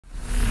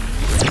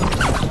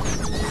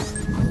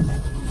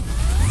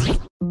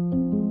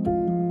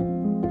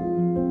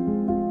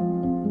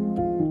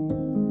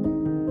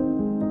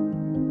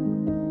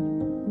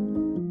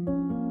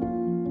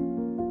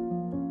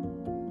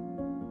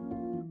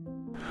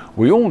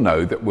We all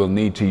know that we'll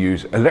need to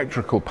use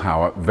electrical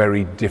power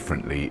very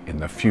differently in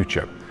the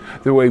future.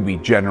 The way we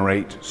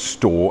generate,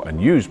 store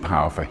and use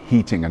power for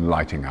heating and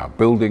lighting our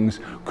buildings,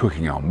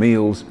 cooking our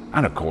meals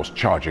and of course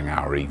charging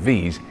our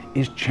EVs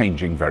is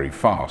changing very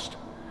fast.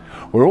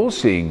 We're all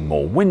seeing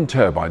more wind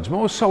turbines,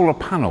 more solar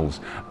panels,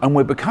 and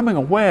we're becoming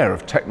aware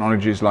of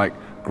technologies like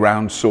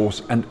ground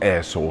source and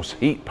air source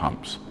heat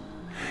pumps.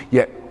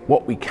 Yet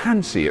what we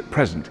can see at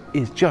present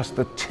is just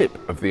the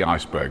tip of the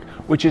iceberg,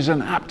 which is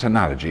an apt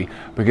analogy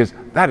because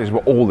that is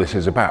what all this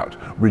is about,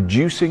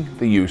 reducing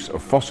the use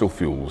of fossil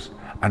fuels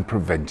and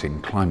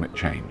preventing climate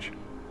change.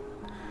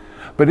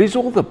 But is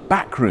all the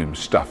backroom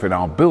stuff in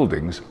our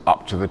buildings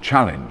up to the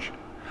challenge?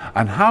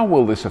 And how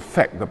will this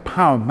affect the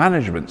power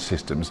management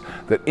systems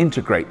that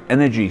integrate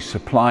energy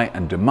supply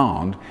and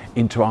demand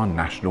into our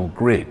national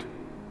grid?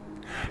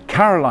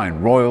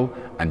 Caroline Royle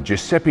and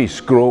Giuseppe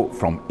Sgro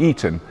from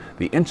Eaton,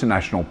 the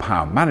international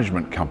power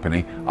management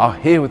company, are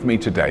here with me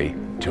today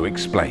to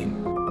explain.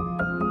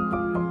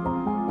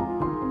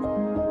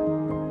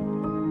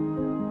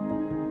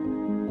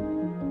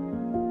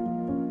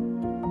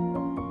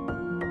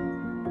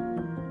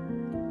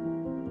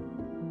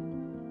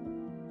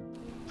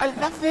 I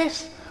love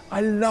this.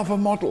 I love a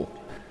model.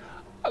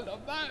 I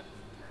love that.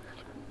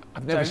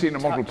 I've never seen a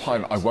model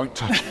pilot. I won't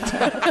touch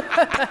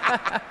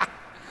it.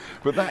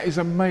 But that is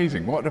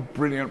amazing. What a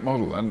brilliant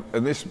model. And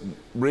this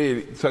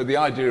really, so the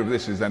idea of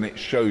this is then it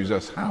shows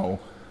us how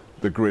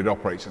the grid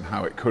operates and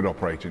how it could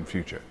operate in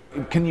future.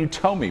 Can you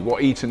tell me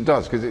what Eaton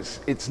does? Because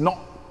it's not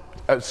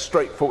as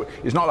straightforward.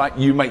 It's not like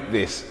you make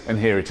this and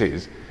here it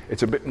is.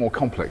 It's a bit more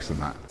complex than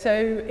that.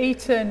 So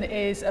Eaton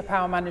is a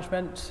power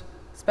management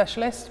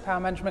specialist, power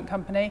management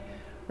company.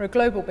 We're a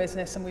global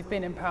business and we've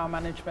been in power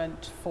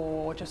management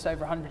for just over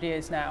 100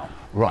 years now.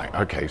 Right,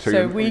 okay.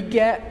 So we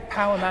get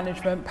power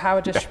management,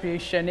 power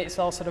distribution, it's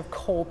our sort of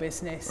core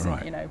business,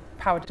 right. You know,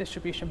 power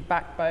distribution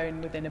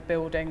backbone within a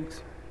building,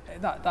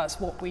 that's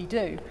what we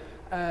do.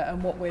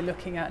 And what we're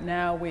looking at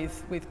now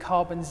with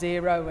carbon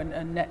zero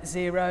and net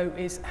zero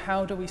is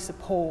how do we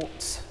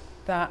support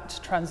that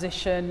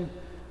transition,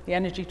 the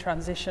energy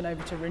transition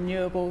over to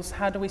renewables,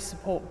 how do we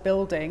support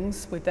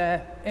buildings with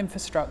their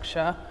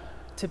infrastructure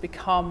to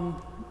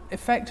become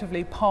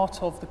effectively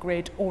part of the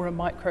grid or a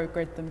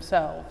microgrid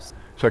themselves.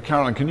 So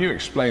Caroline, can you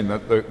explain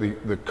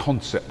the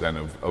concept then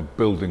of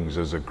buildings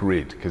as a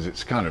grid? Because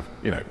it's kind of,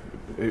 you know,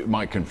 it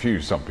might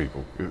confuse some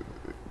people.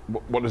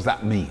 What does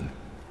that mean?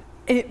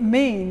 It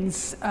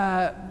means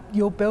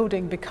your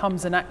building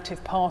becomes an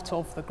active part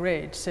of the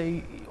grid, so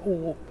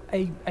or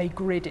a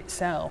grid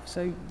itself,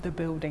 so the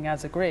building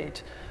as a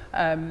grid.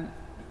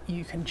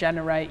 You can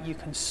generate, you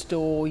can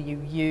store, you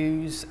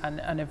use,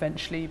 and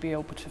eventually be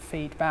able to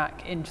feed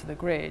back into the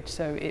grid.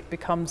 So it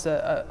becomes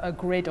a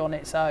grid on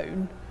its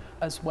own,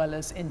 as well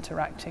as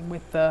interacting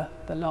with the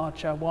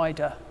larger,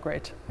 wider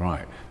grid.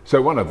 Right.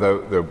 So one of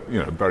the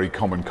very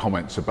common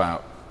comments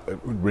about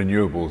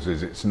renewables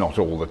is it's not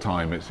all the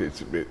time.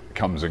 It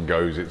comes and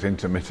goes. It's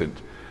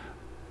intermittent.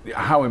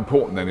 How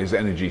important then is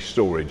energy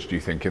storage, do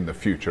you think, in the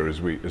future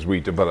as we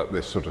develop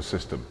this sort of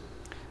system?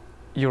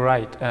 You're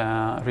right.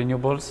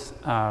 Renewables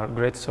are a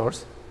great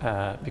source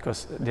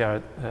because they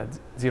are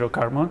zero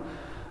carbon,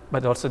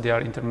 but also they are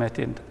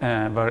intermittent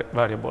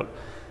variable.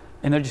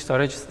 Energy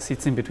storage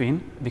sits in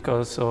between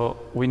because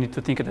we need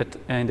to think that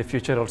in the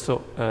future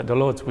also the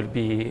loads will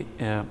be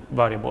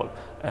variable.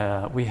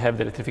 We have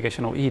the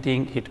electrification of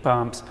heating, heat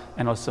pumps,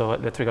 and also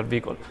electrical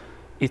vehicle.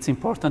 It's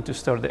important to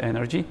store the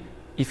energy.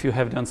 If you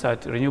have the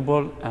on-site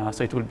renewable,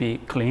 so it will be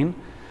clean,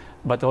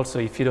 but also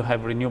if you don't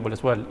have renewable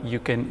as well, you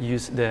can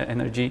use the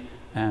energy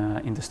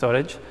in the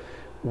storage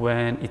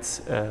when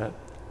it's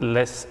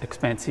less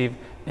expensive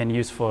and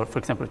used for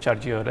example,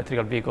 charge your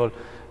electrical vehicle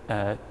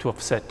to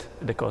offset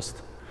the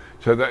cost.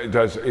 So that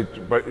does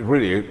it, but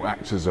really it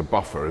acts as a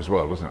buffer as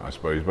well, doesn't it? I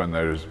suppose when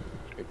there is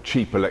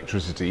cheap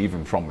electricity,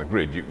 even from the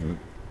grid, you can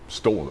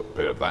store a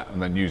bit of that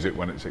and then use it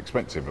when it's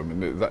expensive. I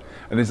mean,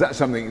 is that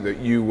something that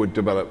you would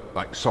develop,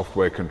 like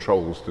software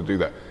controls to do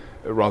that,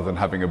 rather than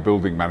having a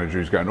building manager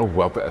who's going, oh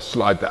well, better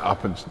slide that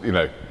up, and you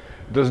know,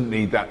 doesn't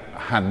need that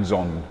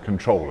hands-on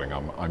controlling,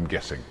 I'm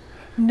guessing.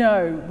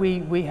 No,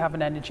 we have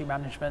an energy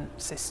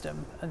management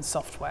system and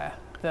software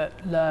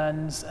that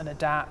learns and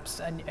adapts,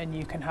 and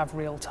you can have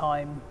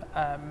real-time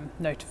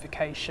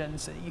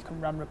notifications. You can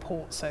run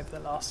reports over the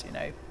last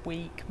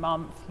week,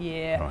 month,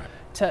 year,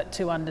 right,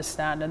 to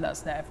understand, and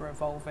that's an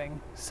ever-evolving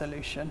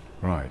solution.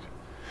 Right.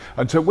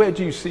 And so what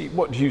do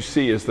you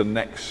see as the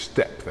next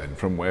step then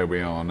from where we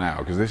are now?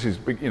 Because this is,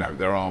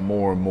 there are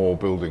more and more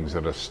buildings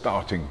that are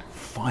starting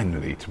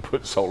finally to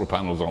put solar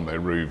panels on their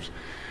roofs,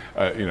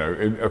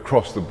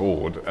 across the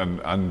board,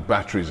 and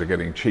batteries are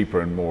getting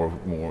cheaper and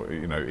more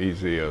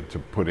easier to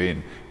put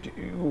in.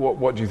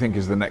 What do you think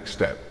is the next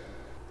step?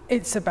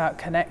 It's about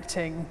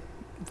connecting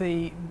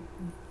the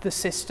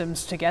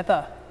systems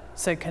together.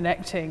 So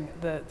connecting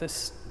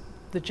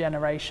the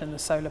generation, the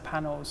solar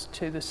panels,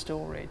 to the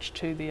storage,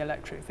 to the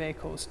electric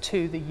vehicles,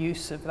 to the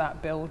use of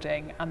that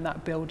building, and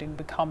that building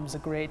becomes a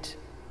grid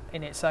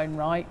in its own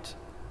right,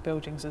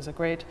 buildings as a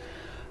grid.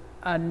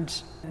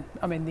 And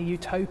I mean, the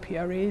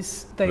utopia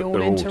is they all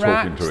they're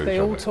interact, they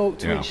all talk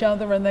to each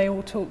other, and they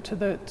all talk to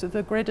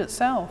the grid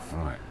itself.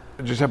 Right.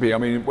 Giuseppe, I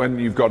mean, when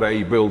you've got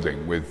a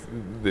building with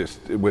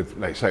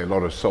let's say a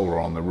lot of solar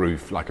on the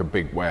roof, like a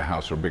big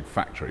warehouse or a big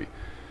factory,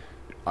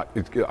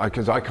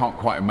 because I can't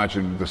quite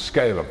imagine the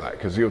scale of that,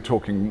 because you're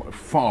talking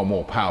far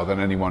more power than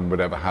anyone would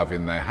ever have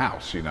in their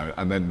house, you know,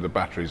 and then the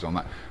batteries on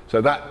that. So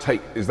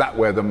is that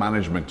where the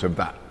management of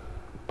that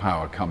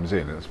power comes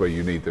in? That's where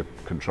you need the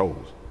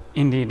controls.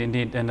 Indeed,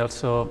 and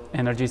also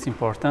energy is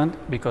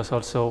important, because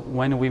also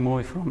when we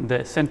move from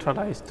the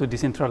centralized to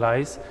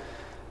decentralized,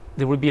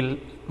 there will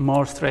be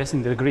more stress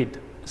in the grid.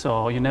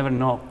 So you never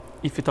know,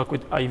 if you talk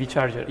with EV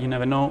charger, you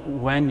never know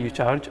when you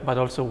charge, but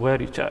also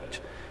where you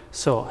charge.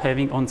 So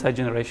having on-site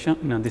generation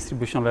in a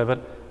distribution level,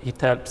 it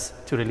helps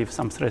to relieve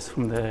some stress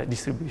from the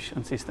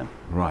distribution system.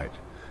 Right.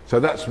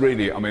 So that's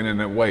really, I mean, in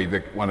a way,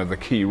 one of the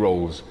key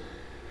roles,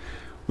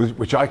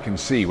 which I can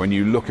see when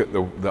you look at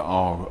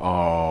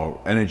our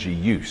energy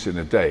use in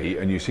a day,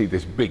 and you see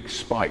this big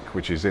spike,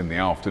 which is in the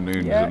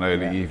afternoons and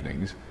early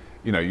evenings.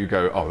 You know, you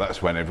go, oh,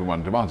 that's when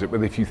everyone demands it.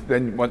 But if you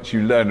then, once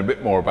you learn a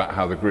bit more about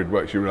how the grid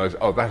works, you realise,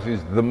 oh, that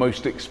is the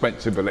most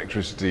expensive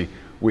electricity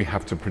we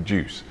have to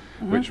produce,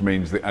 which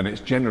means that, and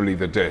it's generally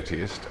the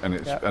dirtiest, and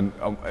it's and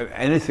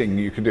anything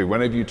you can do.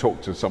 Whenever you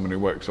talk to someone who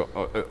works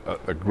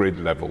at the grid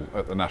level,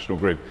 at the national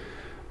grid,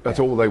 that's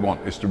all they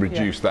want, is to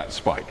reduce that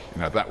spike.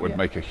 You know, that would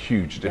make a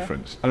huge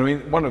difference. And I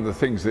mean, one of the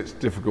things that's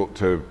difficult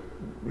to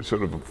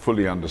sort of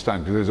fully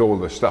understand, because there's all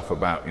the stuff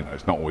about, you know,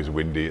 it's not always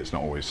windy, it's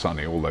not always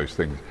sunny, all those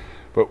things.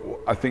 But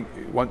I think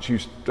once you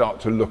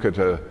start to look at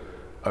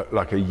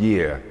like a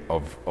year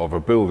of a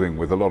building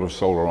with a lot of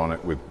solar on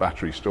it with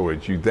battery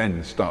storage, you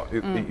then start,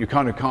 you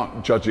kind of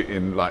can't judge it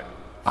in like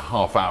a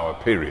half-hour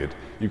period.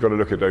 You've got to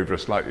look at it over a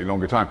slightly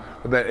longer time.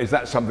 But then, is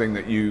that something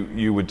that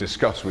you would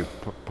discuss with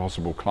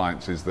possible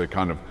clients, is the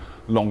kind of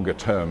longer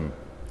term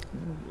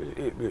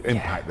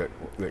impact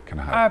that can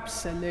have?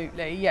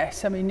 Absolutely,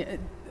 yes. I mean,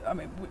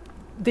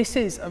 this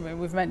is, I mean,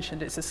 we've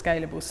mentioned it's a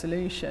scalable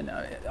solution.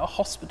 A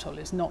hospital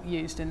is not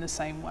used in the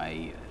same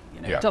way,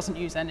 you know, it doesn't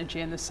use energy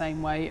in the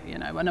same way, you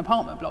know, an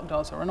apartment block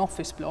does, or an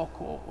office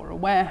block, or a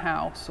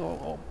warehouse,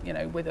 or you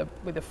know, with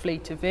a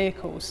fleet of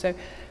vehicles. So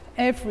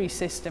every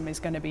system is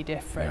going to be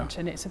different,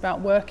 and it's about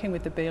working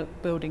with the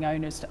building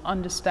owners to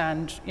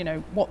understand, you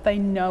know, what they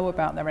know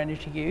about their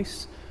energy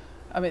use.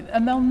 I mean,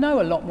 and they'll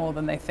know a lot more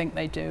than they think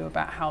they do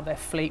about how their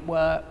fleet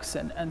works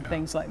and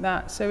things like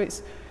that. So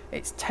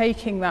it's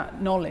taking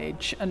that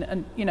knowledge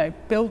and you know,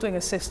 building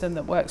a system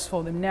that works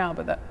for them now,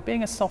 but that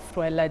being a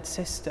software-led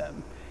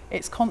system,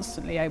 it's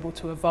constantly able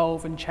to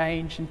evolve and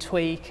change and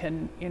tweak,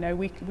 and you know,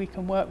 we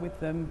can work with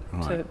them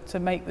to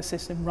make the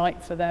system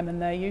right for them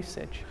and their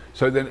usage.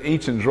 So then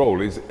Eaton's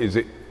role is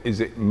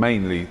it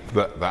mainly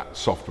that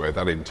software,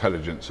 that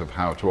intelligence of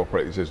how to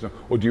operate the system,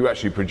 or do you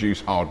actually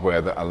produce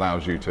hardware that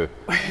allows you to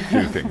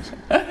do things?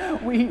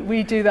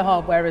 We do the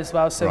hardware as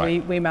well, so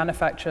we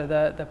manufacture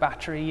the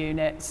battery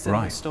units and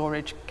the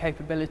storage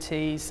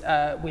capabilities.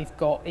 We've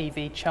got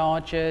EV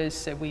chargers,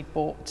 so we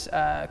bought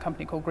a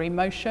company called Green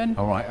Motion.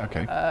 Oh, right,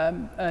 okay.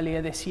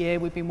 Earlier this year.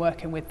 We've been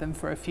working with them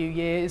for a few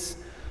years,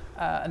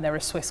 and they're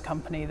a Swiss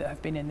company that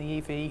have been in the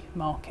EV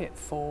market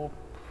for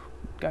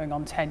going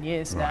on 10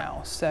 years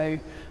now. So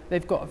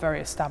they've got a very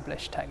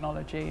established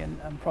technology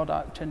and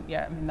product, and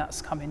I mean,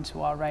 that's come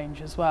into our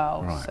range as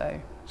well.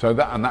 So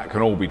that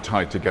can all be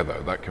tied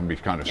together. That can be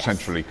kind of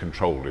centrally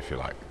controlled, if you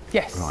like.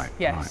 Yes.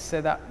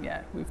 So that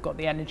we've got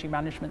the energy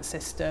management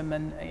system,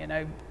 and you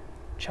know,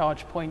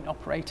 charge point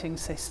operating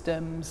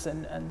systems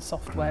and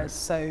softwares.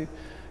 So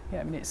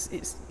I mean, it's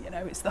you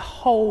know, it's the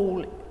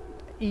whole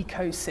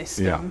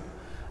ecosystem.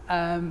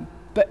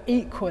 But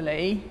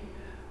equally,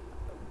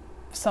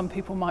 some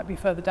people might be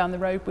further down the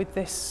road with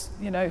this,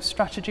 you know,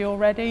 strategy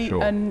already,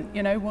 and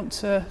you know, want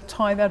to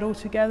tie that all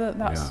together.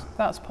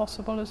 That's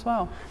possible as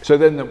well. So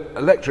then, the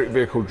electric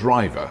vehicle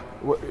driver,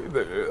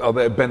 are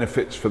there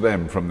benefits for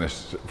them from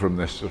this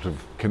sort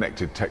of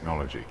connected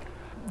technology?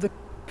 The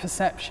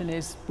perception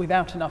is,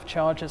 without enough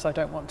chargers, I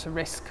don't want to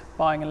risk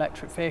buying an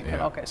electric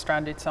vehicle. I'll get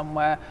stranded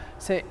somewhere.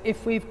 So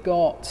if we've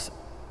got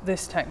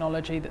this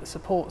technology that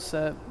supports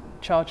a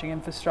charging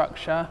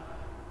infrastructure,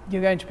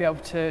 you're going to be able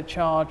to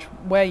charge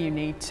where you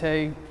need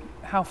to,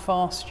 how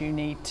fast you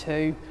need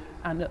to,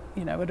 and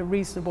you know, at a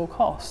reasonable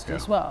cost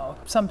as well.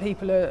 Some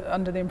people are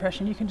under the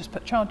impression you can just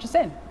put chargers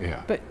in,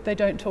 but they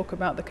don't talk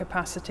about the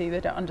capacity.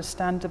 They don't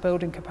understand the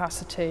building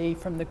capacity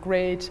from the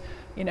grid.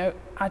 You know,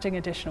 adding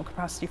additional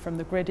capacity from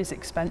the grid is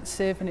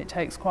expensive, and it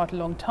takes quite a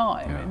long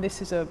time. And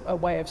this is a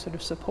way of sort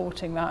of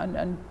supporting that,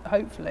 and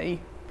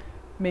hopefully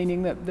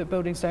meaning that the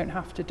buildings don't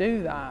have to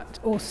do that.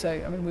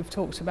 Also, I mean, we've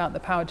talked about the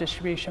power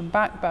distribution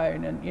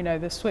backbone, and you know,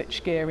 the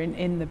switchgear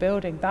in the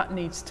building, that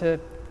needs to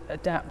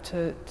adapt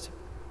to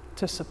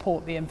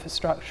support the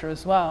infrastructure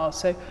as well.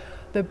 So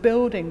the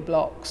building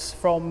blocks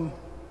from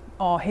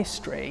our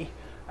history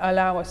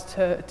allow us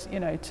to you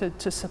know,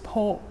 to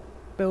support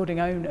building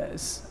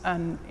owners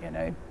and you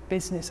know,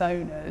 business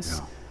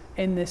owners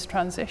in this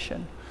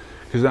transition.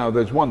 Because now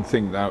there's one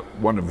thing, now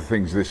one of the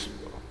things this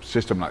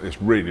system like this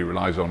really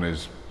relies on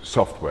is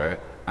software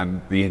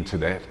and the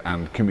internet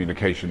and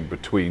communication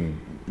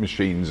between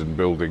machines and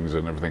buildings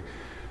and everything.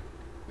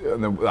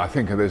 And I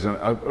think there's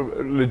a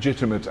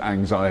legitimate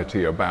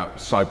anxiety about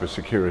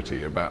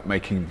cybersecurity, about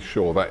making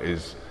sure that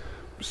is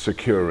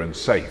secure and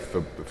safe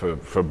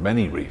for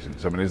many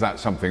reasons. I mean, is that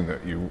something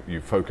that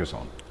you focus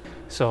on?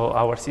 So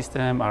our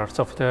system, our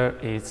software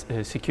is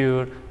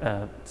secure,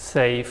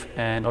 safe,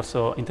 and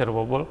also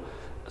interoperable.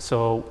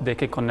 So they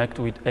can connect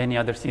with any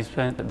other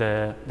system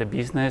the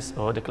business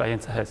or the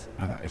client has.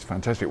 Oh, that is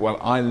fantastic. Well,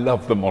 I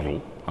love the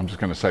model. I'm just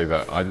going to say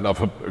that. I love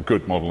a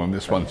good model, and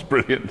this one's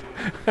brilliant.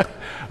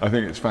 I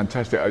think it's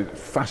fantastic.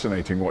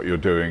 Fascinating what you're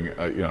doing.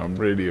 You know, I'm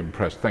really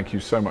impressed. Thank you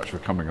so much for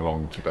coming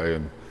along today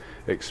and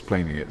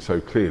explaining it so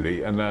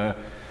clearly. And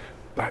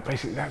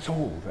basically, that's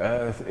all.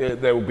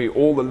 There will be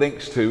all the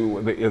links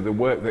to the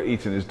work that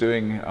Eaton is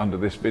doing under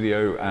this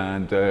video,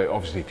 and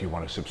obviously if you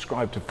want to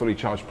subscribe to Fully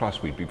Charged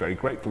Plus, we'd be very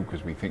grateful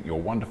because we think you're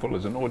wonderful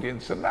as an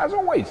audience, and as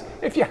always,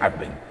 if you have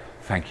been,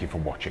 thank you for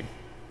watching.